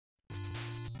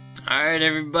Alright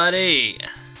everybody,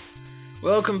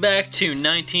 welcome back to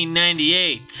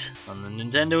 1998. On the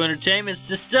Nintendo Entertainment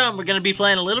System, we're going to be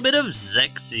playing a little bit of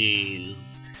Xexyz.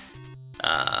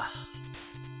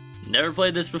 Never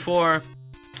played this before,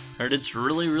 heard it's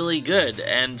really good,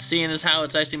 and seeing as how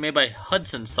it's actually made by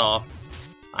Hudson Soft,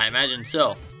 I imagine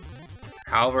so.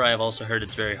 However, I have also heard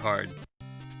it's very hard.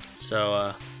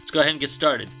 So, let's go ahead and get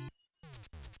started.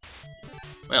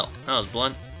 Well, that was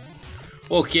blunt.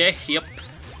 Okay, yep.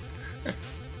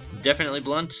 Definitely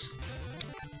blunt.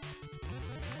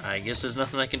 I guess there's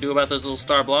nothing I can do about those little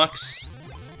star blocks.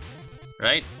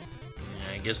 Right?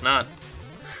 I guess not.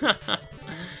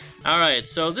 Alright,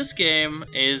 so this game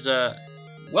is,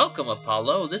 welcome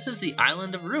Apollo. This is the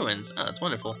Island of Ruins. Oh, that's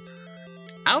wonderful.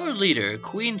 Our leader,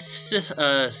 Queen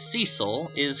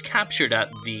Cecil, is captured at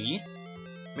the...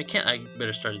 I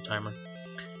better start a timer.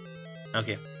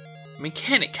 Okay.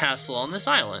 Mechanic Castle on this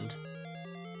island.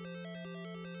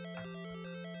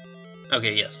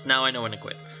 Okay, yes, now I know when to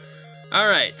quit.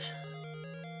 Alright.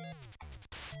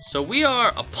 So we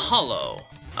are Apollo.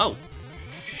 Oh,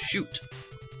 shoot.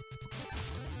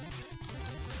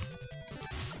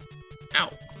 Ow.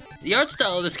 The art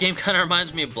style of this game kind of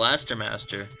reminds me of Blaster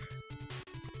Master.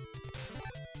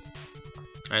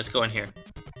 Alright, let's go in here.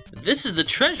 This is the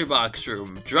treasure box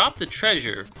room. Drop the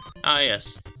treasure. Ah,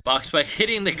 yes. Box by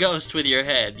hitting the ghost with your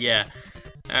head. Yeah.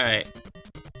 Alright.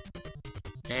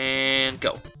 And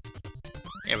go.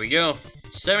 There we go.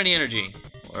 70 energy.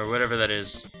 Or whatever that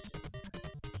is.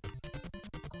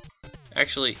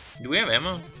 Actually, do we have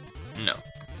ammo? No.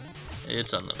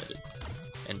 It's unlimited.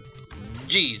 And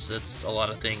geez, that's a lot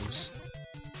of things.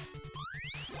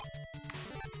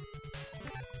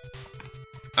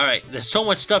 Alright, there's so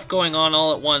much stuff going on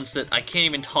all at once that I can't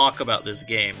even talk about this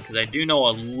game, because I do know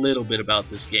a little bit about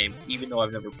this game, even though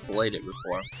I've never played it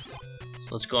before. So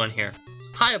let's go in here.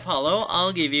 Hi Apollo,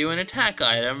 I'll give you an attack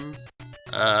item.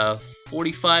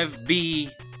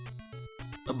 45B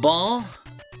a ball?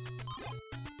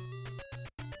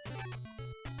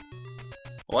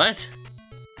 What?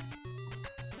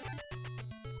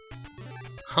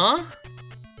 Huh?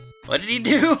 What did he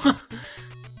do?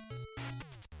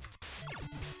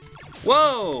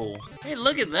 Whoa! Hey,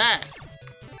 look at that!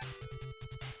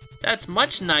 That's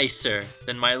much nicer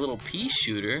than my little pea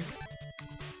shooter.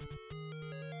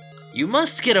 You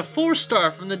must get a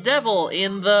 4-star from the devil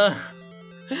in the...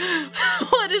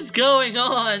 What is going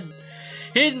on?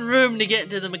 Hidden room to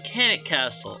get to the mechanic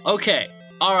castle. Okay,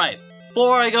 alright.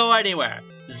 Before I go anywhere,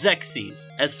 Xexyz,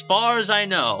 as far as I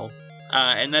know,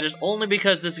 and that is only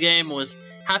because this game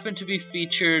happened to be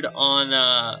featured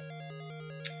on,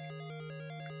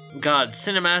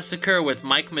 Cinemassacre with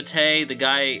Mike Matei, the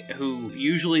guy who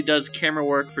usually does camera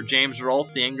work for James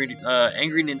Rolfe, the angry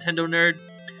Nintendo nerd,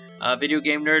 video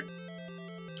game nerd.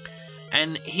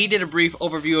 And he did a brief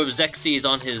overview of Xexyz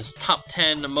on his top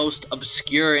 10 most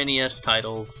obscure NES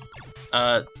titles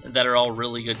that are all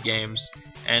really good games.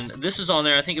 And this is on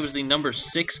there. I think it was the number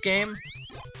 6 game.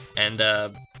 And,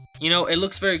 you know, it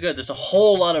looks very good. There's a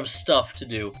whole lot of stuff to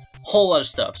do. Whole lot of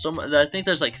stuff. So I think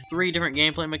there's like 3 different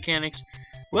gameplay mechanics.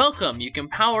 Welcome! You can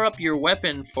power up your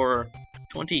weapon for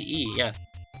 20E. Yeah.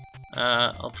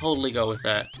 I'll totally go with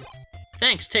that.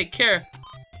 Thanks, take care.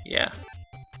 Yeah.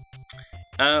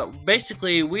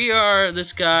 Basically, we are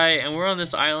this guy, and we're on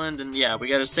this island, and yeah, we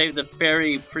gotta save the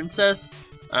fairy princess,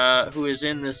 who is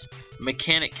in this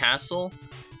mechanic castle,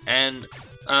 and,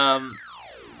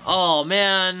 oh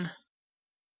man.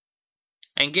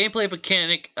 And gameplay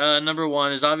mechanic, number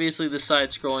 1 is obviously the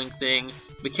side-scrolling thing.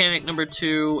 Mechanic number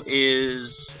 2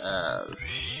 is,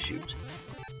 shoot.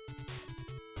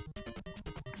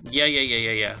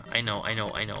 Yeah. I know!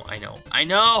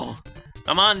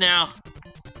 Come on now!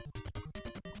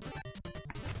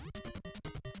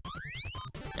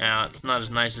 Now, it's not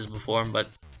as nice as before, but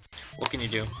what can you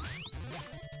do?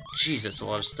 Jeez, that's a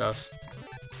lot of stuff.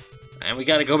 And we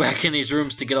gotta go back in these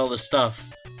rooms to get all this stuff.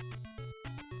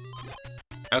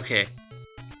 Okay.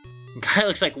 Guy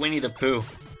looks like Winnie the Pooh.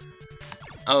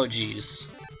 Oh, jeez.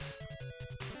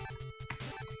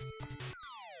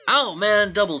 Oh,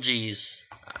 man, double G's.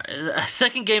 A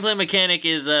second gameplay mechanic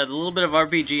is a little bit of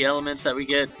RPG elements that we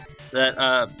get that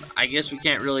I guess we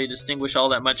can't really distinguish all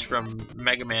that much from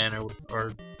Mega Man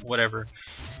or whatever.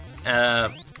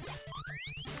 And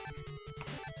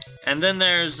then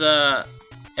there's a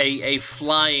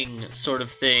flying sort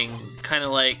of thing, kind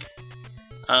of like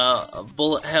a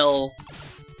bullet hell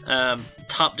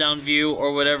top-down view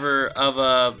or whatever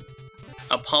of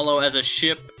Apollo as a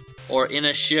ship or in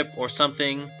a ship or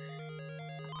something.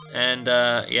 And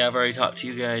yeah, I've already talked to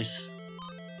you guys.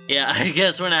 Yeah, I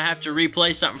guess when I have to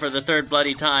replay something for the third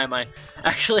bloody time, I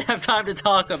actually have time to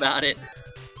talk about it.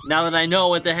 Now that I know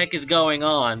what the heck is going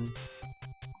on.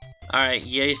 Alright,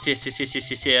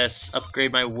 yes.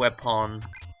 Upgrade my weapon.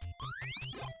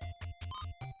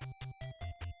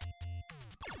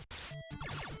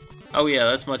 Oh yeah,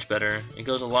 that's much better. It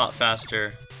goes a lot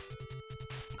faster.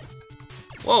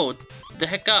 Whoa, the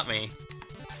heck got me?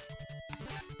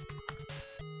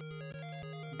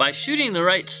 By shooting the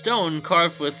right stone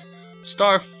carved with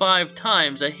star 5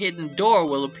 times, a hidden door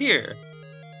will appear.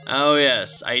 Oh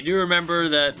yes, I do remember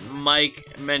that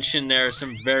Mike mentioned there are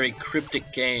some very cryptic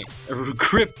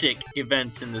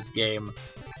events in this game.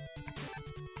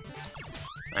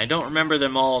 I don't remember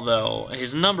them all though.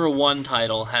 His #1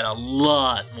 title had a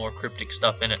lot more cryptic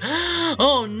stuff in it.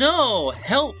 Oh no!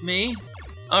 Help me!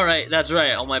 Alright, that's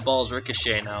right, all my balls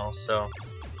ricochet now, so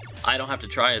I don't have to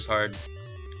try as hard.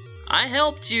 I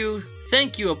helped you!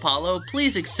 Thank you, Apollo.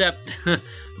 Please accept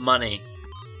money.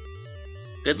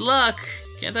 Good luck!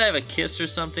 Can't I have a kiss or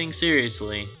something?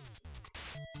 Seriously.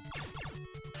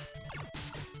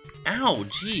 Ow,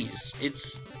 jeez.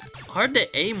 It's hard to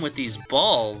aim with these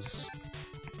balls.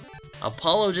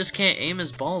 Apollo just can't aim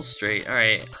his balls straight.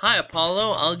 Alright. Hi,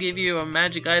 Apollo. I'll give you a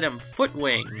magic item. Foot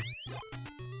wing.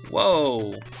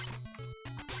 Whoa.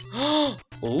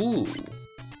 Ooh.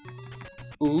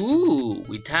 Ooh.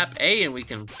 We tap A and we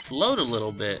can float a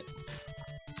little bit.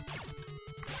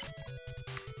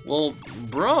 Well,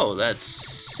 bro, that's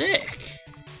sick.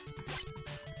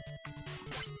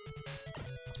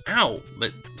 Ow,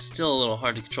 but still a little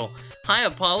hard to control. Hi,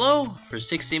 Apollo. For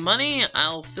 60 money,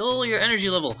 I'll fill your energy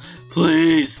level.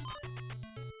 Please.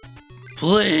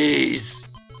 Please.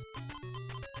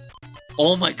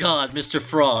 Oh my god, Mr.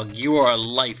 Frog, you are a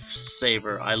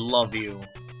lifesaver. I love you.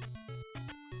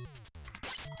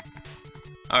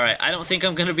 Alright, I don't think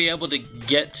I'm gonna be able to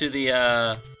get to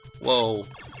the, whoa,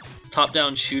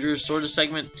 top-down shooter sort of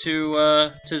segment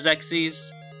to Xexyz.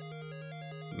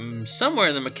 Somewhere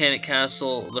in the Mechanic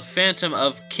Castle, the Phantom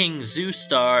of King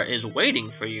Zoostar is waiting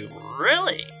for you.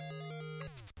 Really?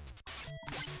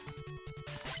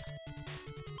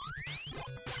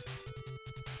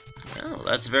 Oh,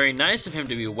 that's very nice of him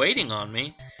to be waiting on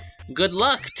me. Good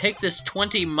luck. Take this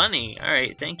 20 money.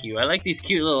 Alright, thank you. I like these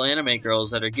cute little anime girls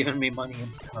that are giving me money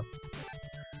and stuff.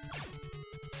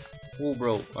 Oh,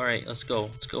 bro. Alright, let's go.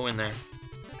 Let's go in there.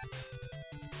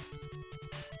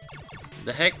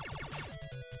 The heck?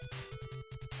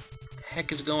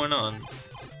 Heck is going on?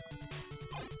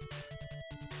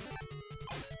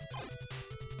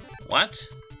 What?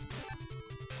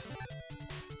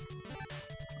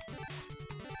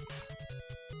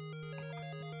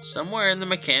 Somewhere in the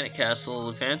Mechanic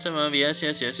Castle, the Phantom of yes.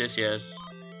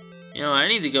 You know, I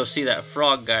need to go see that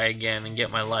frog guy again and get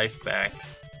my life back.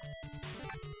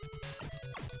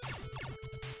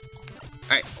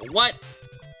 Alright, what?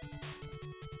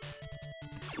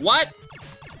 What?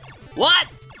 What?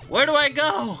 Where do I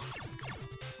go?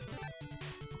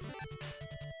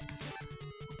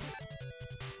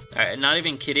 Alright, not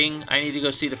even kidding. I need to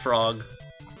go see the frog.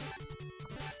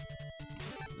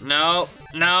 No,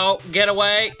 no, get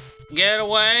away. Get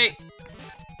away.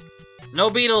 No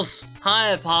beetles.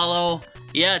 Hi, Apollo.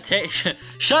 Yeah,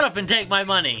 shut up and take my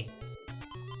money.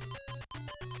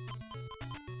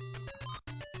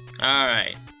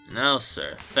 Alright. No,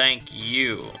 sir. Thank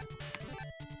you.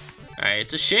 Alright,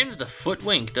 it's a shame that the foot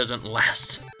wink doesn't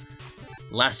last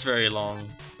very long.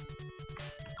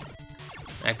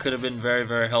 That could have been very,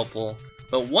 very helpful.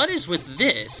 But what is with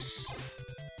this?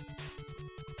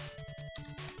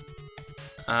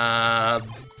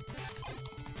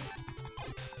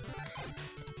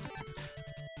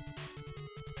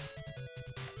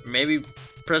 Maybe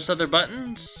press other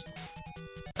buttons?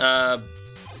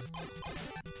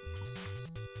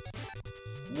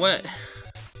 What?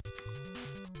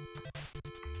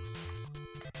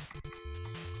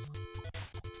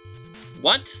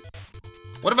 What?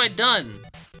 What have I done?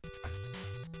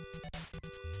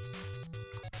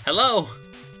 Hello?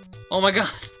 Oh my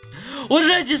god. What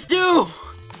did I just do?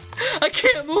 I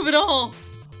can't move at all.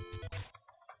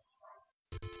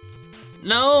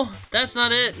 No, that's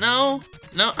not it. No.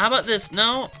 No, how about this?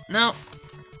 No, no.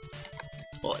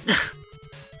 What?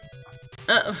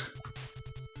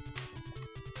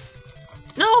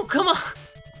 No, come on.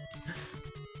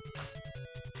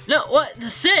 No, what?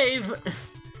 Save?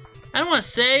 I don't want to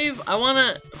save. I want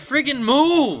to friggin'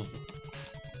 move.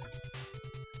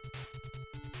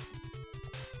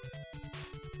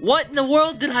 What in the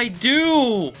world did I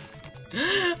do?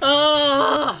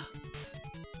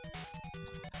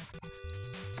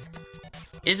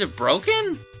 Is it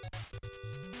broken?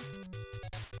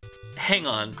 Hang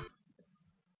on.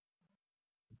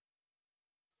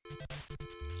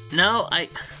 No, I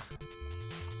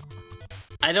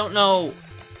don't know.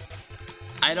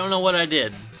 I don't know what I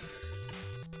did.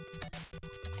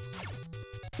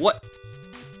 What?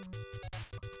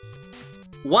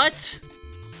 What?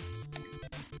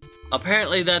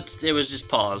 Apparently it was just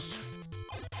paused.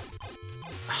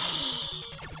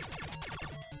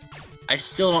 I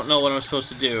still don't know what I'm supposed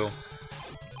to do.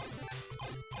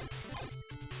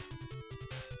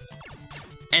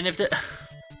 And if the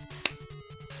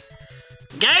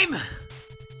game,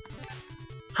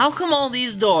 how come all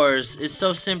these doors is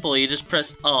so simple? You just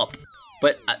press up,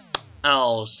 but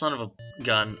oh, son of a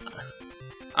gun!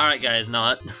 All right, guys,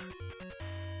 not.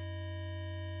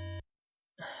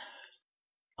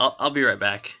 I'll be right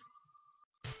back.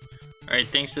 All right,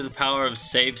 thanks to the power of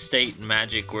save state and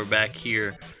magic, we're back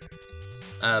here.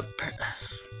 I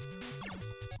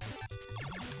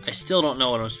still don't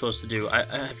know what I'm supposed to do.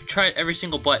 I've tried every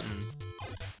single button.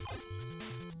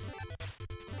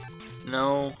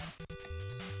 No.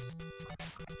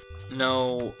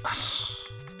 No.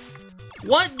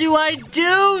 What do I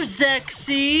do,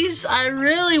 Xexyz? I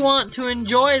really want to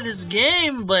enjoy this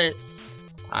game, but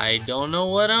I don't know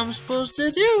what I'm supposed to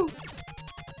do.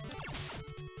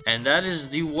 And that is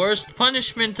the worst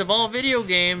punishment of all video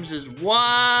games, is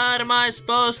what am I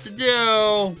supposed to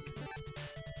do?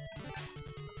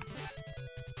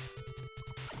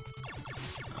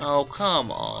 Oh,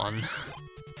 come on.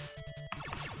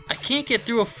 I can't get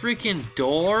through a freaking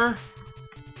door?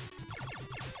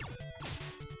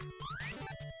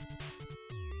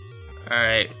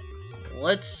 Alright.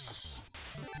 Let's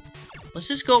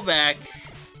just go back.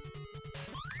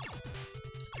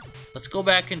 Let's go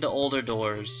back into older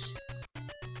doors.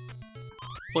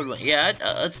 Foot wing. Yeah,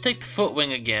 let's take the foot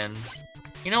wing again.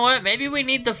 You know what? Maybe we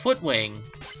need the foot wing.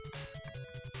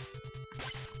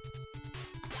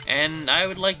 And I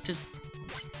would like to...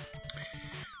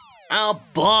 Oh,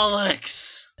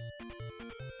 bollocks!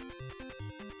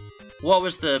 What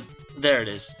was the... There it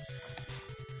is.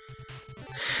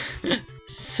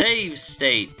 Save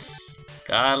states.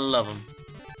 Gotta love them.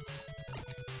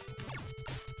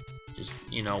 Just,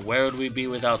 you know, where would we be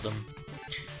without them?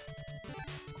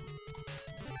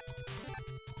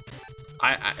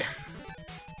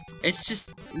 It's just...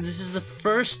 This is the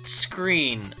first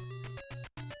screen.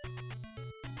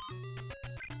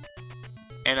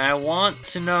 And I want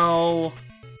to know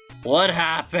what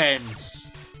happens.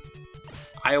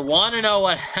 I want to know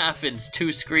what happens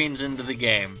 2 screens into the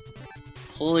game.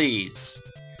 Please.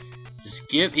 Just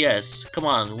give... Yes. Come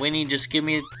on, Winnie, just give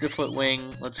me the foot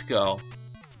wing. Let's go.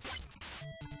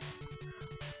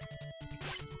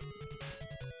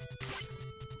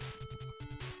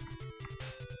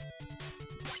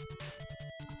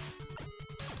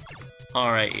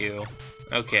 Alright, you.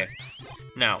 Okay.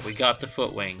 Now, we got the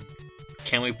foot wing.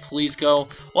 Can we please go?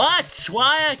 What?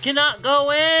 Why I cannot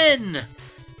go in?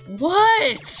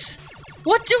 What?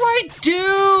 What do I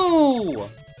do?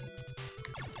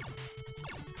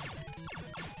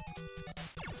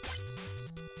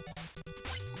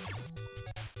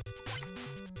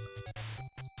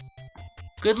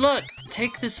 Good luck.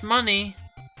 Take this money.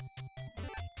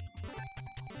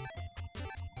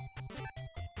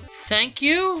 Thank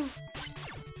you?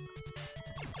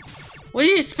 What do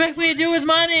you expect me to do with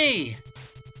money?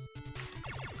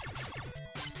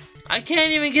 I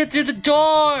can't even get through the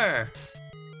door!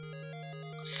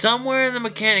 Somewhere in the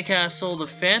Mechanic Castle, the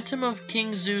Phantom of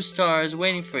King Zeus Star is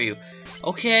waiting for you.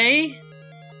 Okay?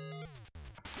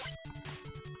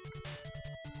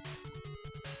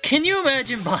 Can you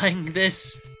imagine buying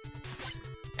this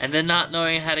and then not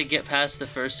knowing how to get past the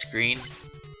first screen?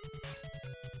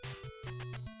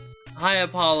 Hi,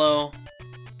 Apollo.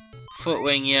 Foot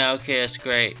wing, yeah, okay, that's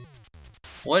great.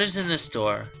 What is in this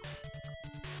door?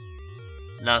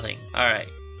 Nothing. Alright.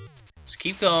 Just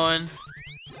keep going.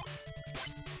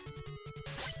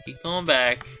 Keep going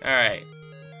back. Alright.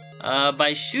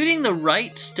 By shooting the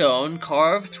right stone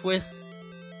carved with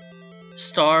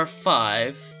star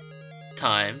 5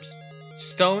 times.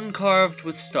 Stone carved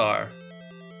with star.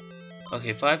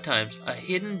 Okay, 5 times. A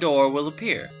hidden door will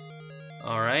appear.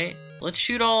 Alright. Let's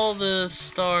shoot all the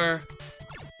star...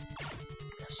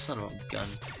 Son of a gun.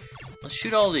 Let's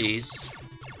shoot all these.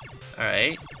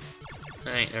 Alright.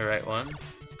 That ain't the right one.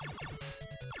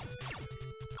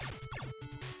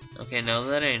 Okay, no,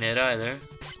 that ain't it either.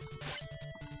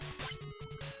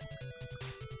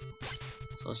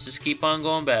 So let's just keep on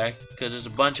going back, because there's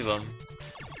a bunch of them.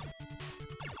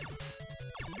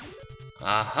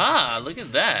 Aha! Look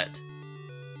at that!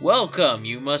 Welcome!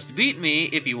 You must beat me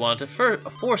if you want a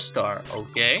 4-star,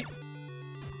 okay?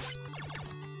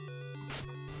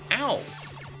 Ow!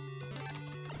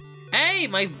 Hey,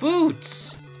 my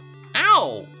boots!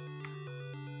 Ow!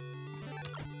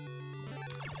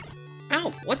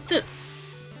 Ow! What the?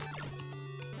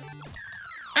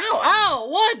 Ow! Ow!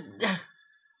 What?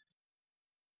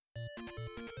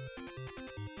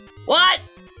 What?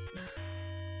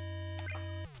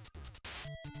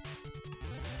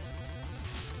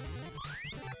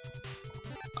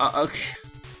 Okay.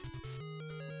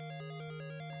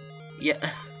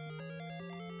 Yeah.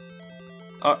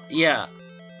 Yeah.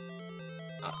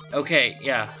 Okay,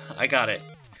 yeah, I got it.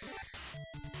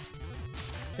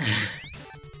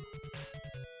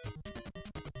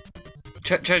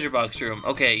 Treasure box room.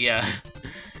 Okay, yeah.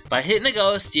 By hitting the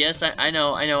ghost, yes, I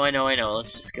know.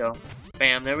 Let's just go.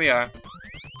 Bam, there we are.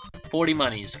 40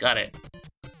 monies, got it.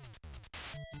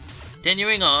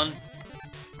 Continuing on.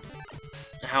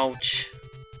 Ouch.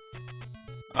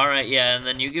 Alright, yeah, and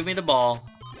then you give me the ball.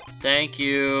 Thank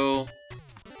you.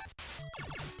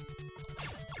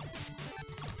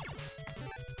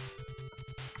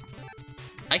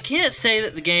 I can't say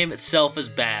that the game itself is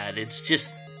bad, it's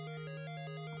just...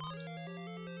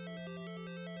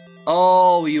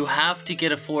 Oh, you have to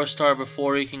get a 4-star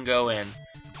before you can go in.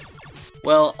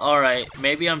 Well, alright,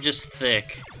 maybe I'm just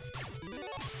thick.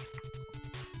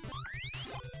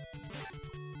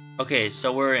 Okay,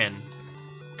 so we're in.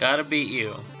 Gotta beat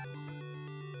you.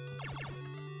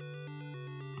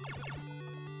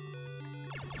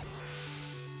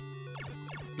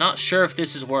 Not sure if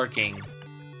this is working.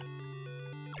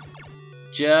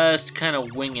 Just kind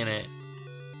of winging it.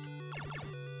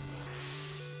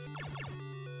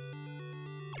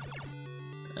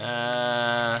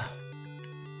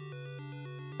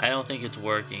 I don't think it's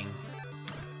working.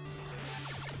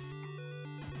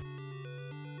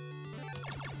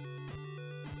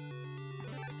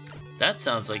 That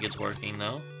sounds like it's working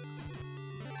though.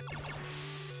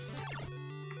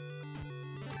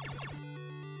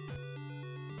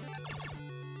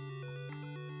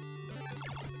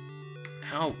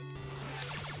 Ow.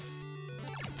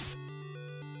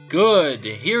 Good.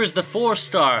 Here's the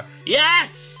 4-star. Yes!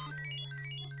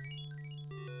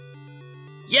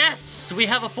 Yes! We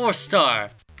have a 4-star.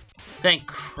 Thank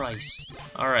Christ.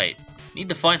 Alright. Need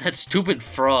to find that stupid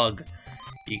frog.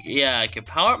 Yeah, I can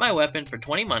power up my weapon for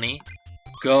 20 money.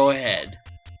 Go ahead.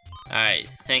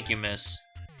 Alright. Thank you, miss.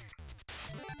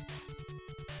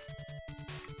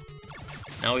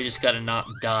 Now we just gotta not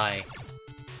die.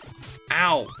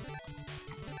 Ow!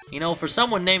 You know, for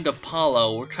someone named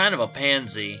Apollo, we're kind of a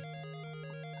pansy.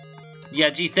 Yeah,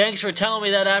 gee, thanks for telling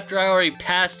me that after I already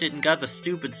passed it and got the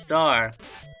stupid star.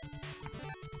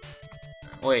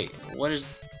 Wait, what is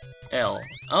L?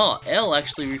 Oh, L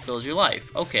actually refills your life.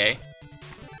 Okay.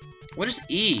 What is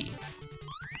E?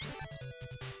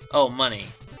 Oh, money.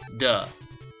 Duh.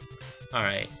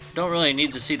 Alright. Don't really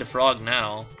need to see the frog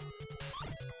now.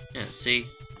 Yeah, see?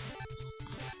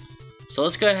 So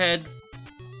let's go ahead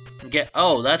and get...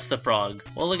 Oh, that's the frog.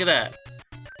 Well, look at that.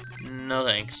 No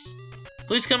thanks.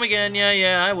 Please come again.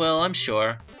 Yeah, I will, I'm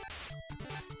sure.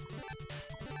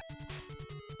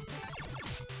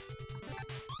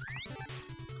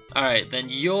 Alright, then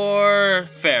you're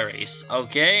fairies,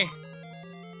 okay?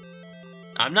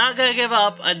 I'm not gonna give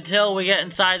up until we get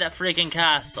inside that freaking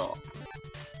castle.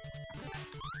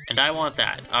 And I want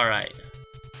that, alright.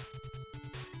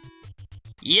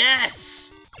 Yes!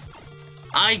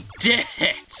 I did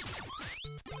it!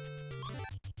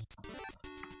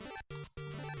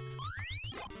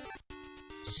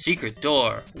 Secret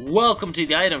door. Welcome to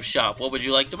the item shop. What would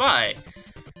you like to buy?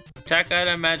 Attack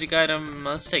item, magic item.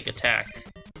 Let's take attack.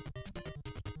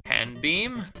 Hand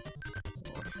beam.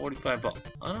 Or 45 ball.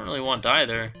 I don't really want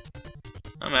either.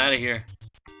 I'm out of here.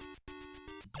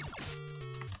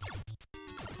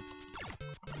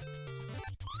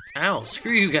 Ow,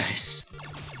 screw you guys.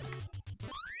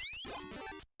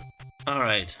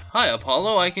 Alright. Hi,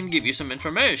 Apollo. I can give you some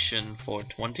information for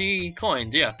 20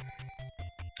 coins. Yeah.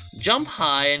 Jump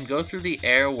high and go through the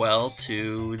air well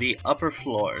to the upper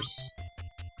floors.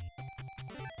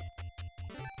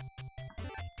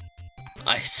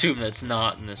 I assume that's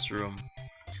not in this room.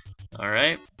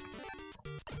 Alright.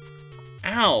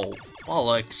 Ow!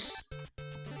 Bollocks.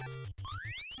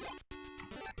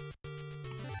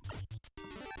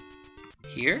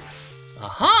 Here?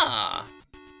 Aha!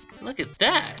 Look at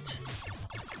that!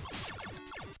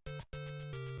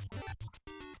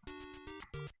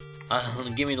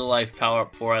 Give me the life power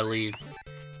up before I leave.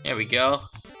 There we go.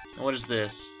 What is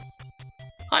this?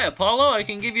 Hi, Apollo. I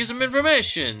can give you some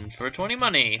information for 20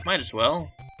 money. Might as well.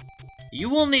 You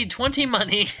will need 20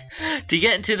 money to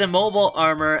get into the mobile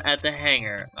armor at the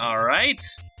hangar. Alright?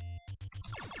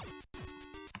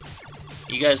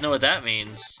 You guys know what that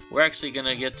means. We're actually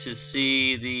gonna get to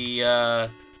see the,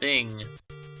 thing.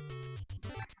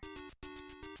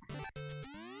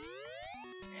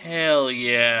 Hell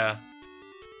yeah.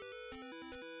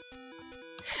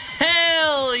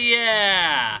 Hell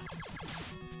yeah!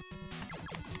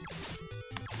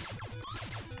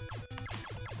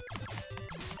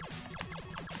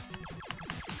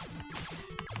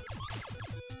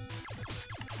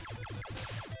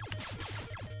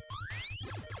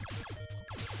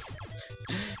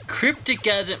 Cryptic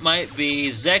as it might be,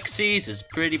 Xexyz is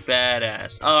pretty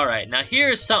badass. Alright, now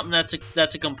here's something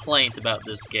that's a complaint about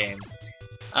this game.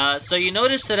 So you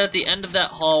notice that at the end of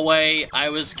that hallway, I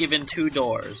was given 2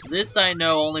 doors. This I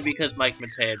know only because Mike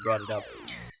Matei had brought it up.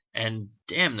 And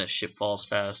damn, this shit falls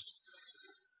fast.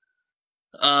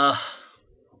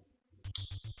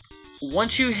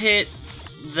 Once you hit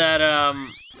that,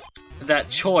 that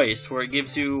choice where it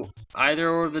gives you either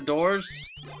of the doors,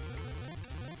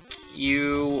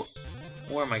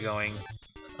 where am I going?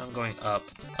 I'm going up.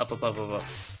 Up, up, up, up, up.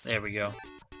 There we go.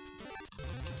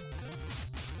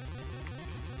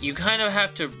 You kind of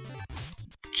have to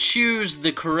choose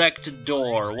the correct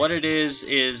door. What it is,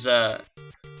 if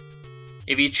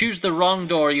you choose the wrong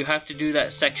door, you have to do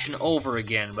that section over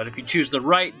again. But if you choose the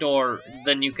right door,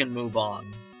 then you can move on.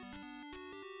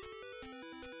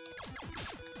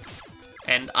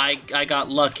 And I got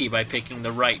lucky by picking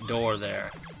the right door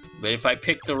there. But if I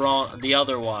picked the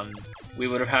other one, we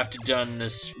would have to done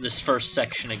this first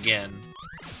section again.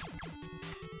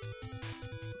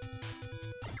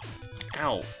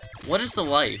 Ow. What is the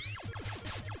life?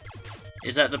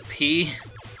 Is that the P?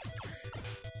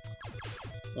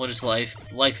 What is life?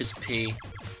 Life is P.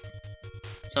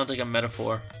 Sounds like a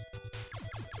metaphor.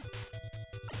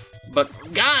 But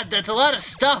God, that's a lot of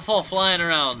stuff all flying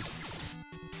around.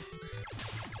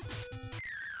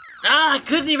 Ah, I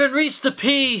couldn't even reach the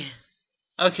P!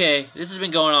 Okay, this has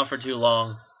been going on for too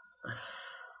long.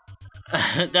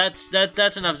 That's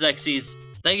enough Xexyz.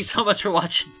 Thank you so much for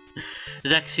watching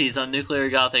Xexyz on Nuclear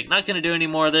Gothic. Not gonna do any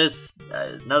more of this.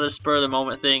 Another spur of the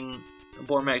moment thing.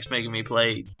 Bormax making me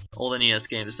play old NES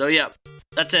games. So yeah,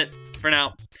 that's it for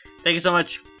now. Thank you so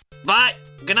much. Bye!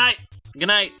 Good night! Good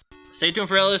night! Stay tuned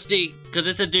for LSD, because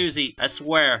it's a doozy, I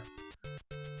swear.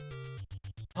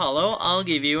 Apollo, I'll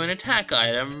give you an attack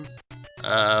item.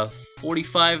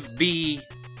 45B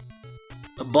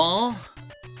a ball?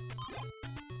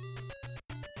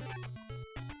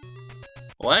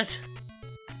 What?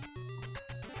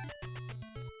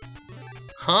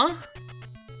 Huh?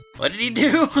 What did he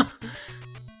do?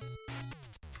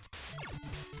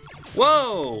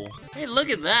 Whoa! Hey, look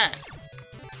at that!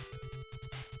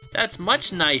 That's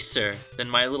much nicer than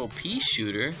my little pea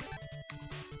shooter.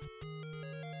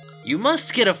 You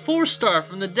must get a 4-star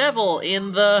from the devil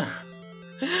in the...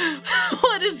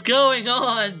 What is going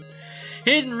on?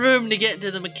 Hidden room to get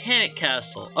to the mechanic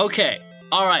castle. Okay,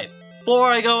 alright.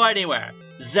 Before I go anywhere,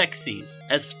 Xexyz,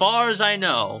 as far as I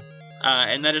know,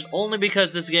 and that is only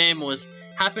because this game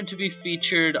happened to be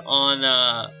featured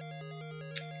on,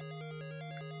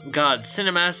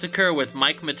 Cinemassacre with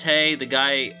Mike Matei, the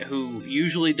guy who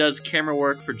usually does camera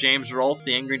work for James Rolfe,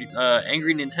 the angry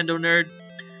Nintendo nerd,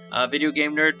 video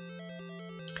game nerd.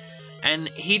 And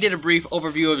he did a brief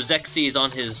overview of Xexyz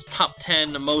on his top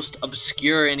 10 most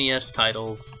obscure NES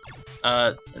titles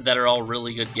that are all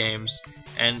really good games.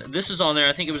 And this is on there,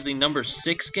 I think it was the number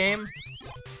 6 game.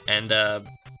 And,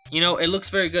 you know, it looks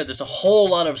very good. There's a whole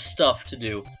lot of stuff to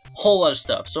do. Whole lot of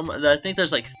stuff. So I think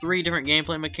there's like 3 different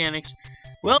gameplay mechanics.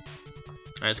 Well,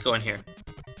 alright, let's go in here.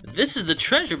 This is the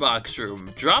treasure box room.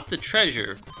 Drop the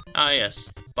treasure. Ah, yes.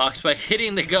 Box by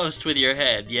hitting the ghost with your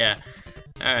head. Yeah.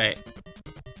 Alright.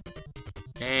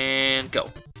 And go.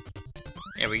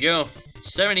 There we go.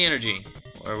 70 energy.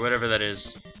 Or whatever that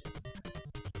is.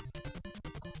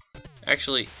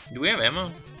 Actually, do we have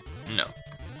ammo? No.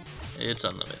 It's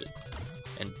unlimited.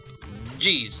 And,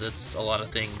 geez, that's a lot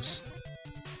of things.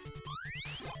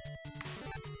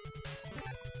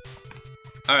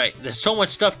 Alright, there's so much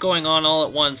stuff going on all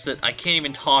at once that I can't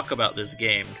even talk about this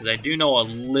game, because I do know a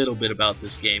little bit about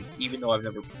this game, even though I've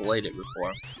never played it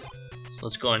before. So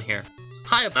let's go in here.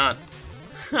 Hi, not.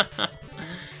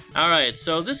 Alright,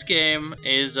 so this game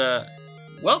is,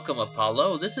 welcome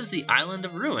Apollo, this is the Island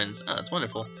of Ruins. Oh, that's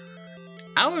wonderful.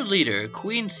 Our leader,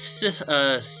 Queen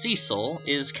Cecil,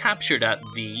 is captured at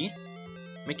the...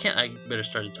 I better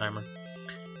start a timer.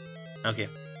 Okay.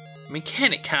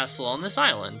 Mechanic Castle on this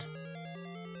island.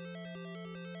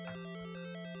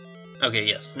 Okay,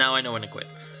 yes, now I know when to quit.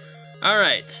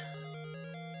 Alright.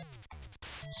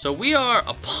 So we are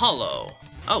Apollo.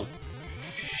 Oh,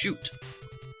 shoot.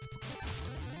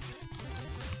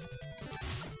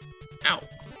 Ow.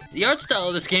 The art style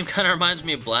of this game kind of reminds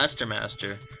me of Blaster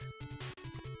Master.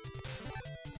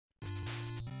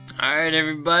 Alright,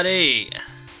 everybody.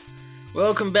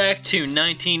 Welcome back to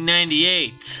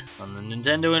 1998. On the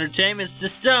Nintendo Entertainment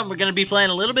System, we're gonna be playing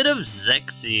a little bit of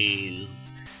Xexyz.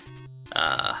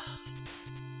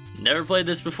 Never played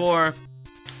this before.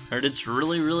 Heard it's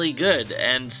really good,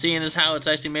 and seeing as how it's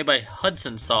actually made by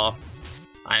Hudson Soft,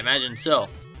 I imagine so.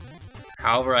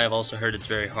 However, I have also heard it's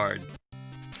very hard.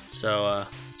 So,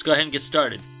 let's go ahead and get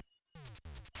started.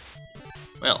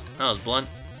 Well, that was blunt.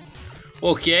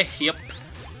 Okay, yep.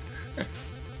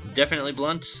 Definitely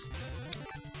blunt.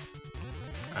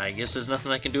 I guess there's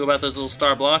nothing I can do about those little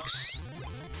star blocks.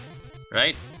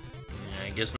 Right?